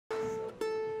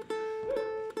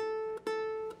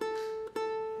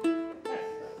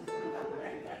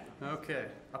Okay,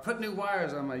 I put new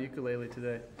wires on my ukulele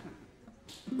today.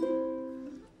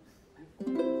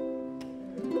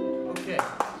 Okay.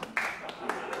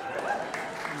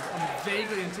 I'm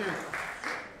vaguely in tune.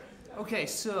 Okay,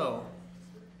 so,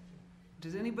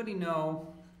 does anybody know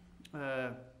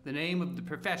the name of the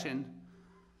profession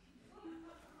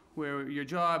where your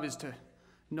job is to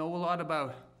know a lot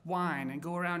about wine and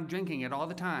go around drinking it all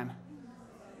the time?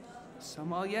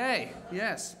 Sommelier,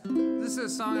 yes. This is a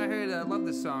song I heard. I love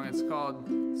this song. It's called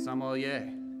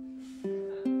Sommelier.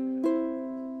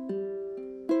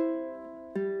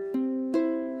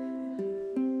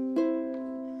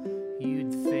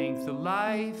 You'd think the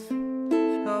life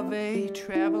of a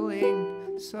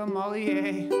traveling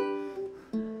sommelier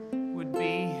would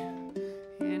be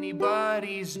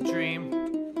anybody's dream.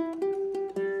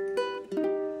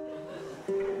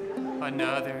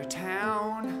 Another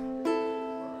town,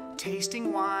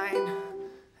 tasting wine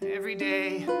every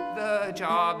day. The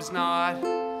job's not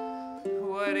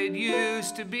what it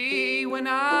used to be. When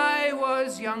I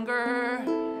was younger,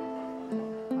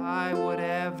 I would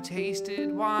have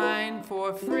tasted wine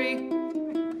for free.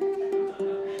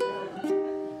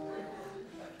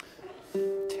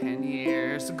 10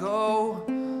 years ago,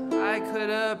 I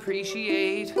could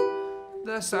appreciate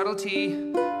the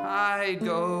subtlety. I'd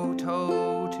go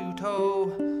toe to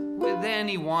toe with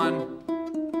anyone.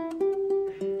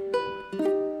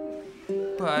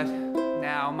 But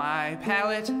now my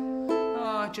palate,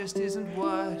 just isn't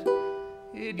what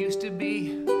it used to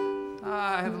be.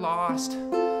 I've lost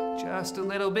just a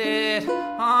little bit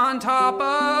on top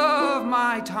of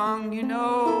my tongue. You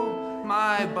know,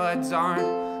 my buds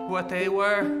aren't what they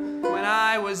were when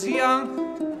I was young.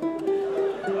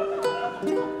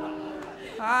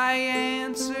 I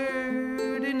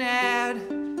answered an ad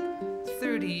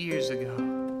 30 years ago.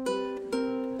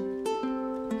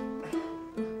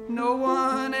 No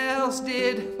one else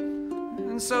did,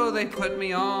 and so they put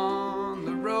me on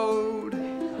the road.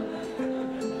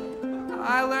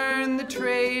 I learned the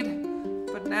trade,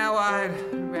 but now I'd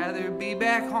rather be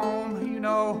back home. You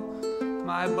know,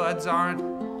 my buds aren't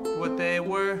what they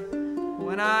were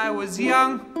when I was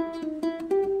young.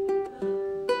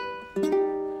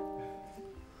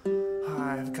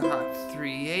 I've got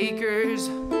 3 acres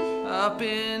up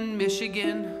in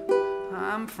Michigan.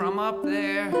 I'm from up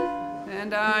there,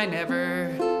 and I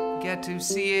never get to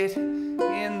see it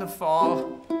in the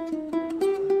fall.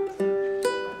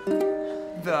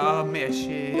 The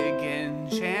Michigan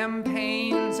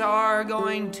champagnes are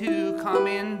going to come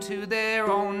into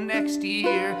their own next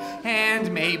year,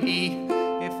 and maybe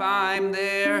if I'm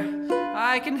there,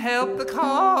 I can help the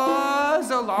cause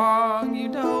along. You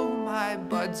know, my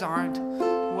buds aren't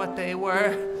what they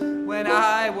were when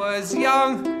I was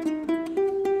young.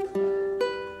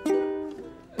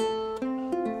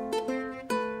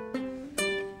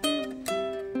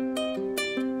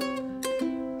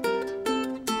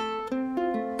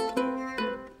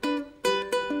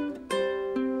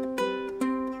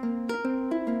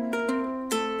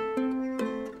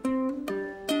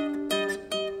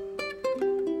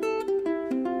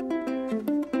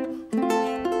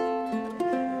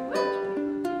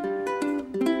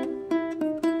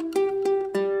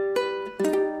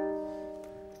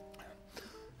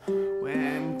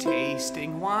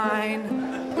 Tasting wine,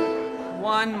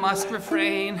 one must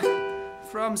refrain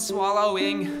from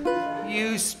swallowing.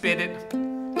 You spit it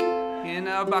in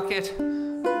a bucket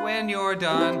when you're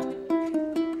done.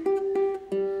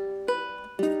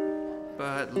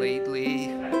 But lately,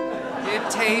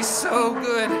 it tastes so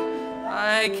good,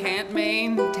 I can't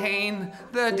maintain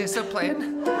the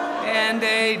discipline. And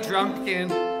a drunken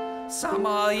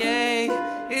sommelier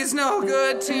is no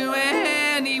good to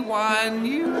anyone.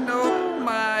 You know,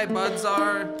 my buds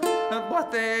aren't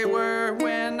what they were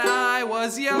when I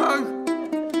was young.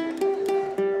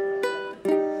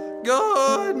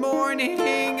 Good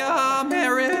morning,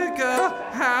 America.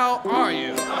 How are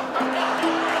you?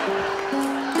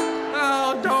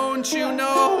 Oh, don't you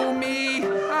know me?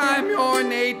 I'm your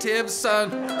native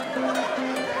son.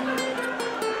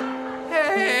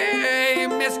 Hey,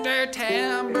 Mr.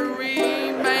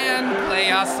 Tambourine Man, play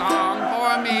a song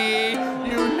for me.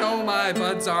 You know my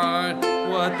buds aren't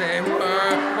what they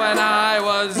were when I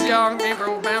was young.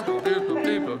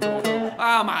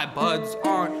 Oh, my buds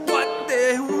aren't what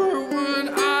they were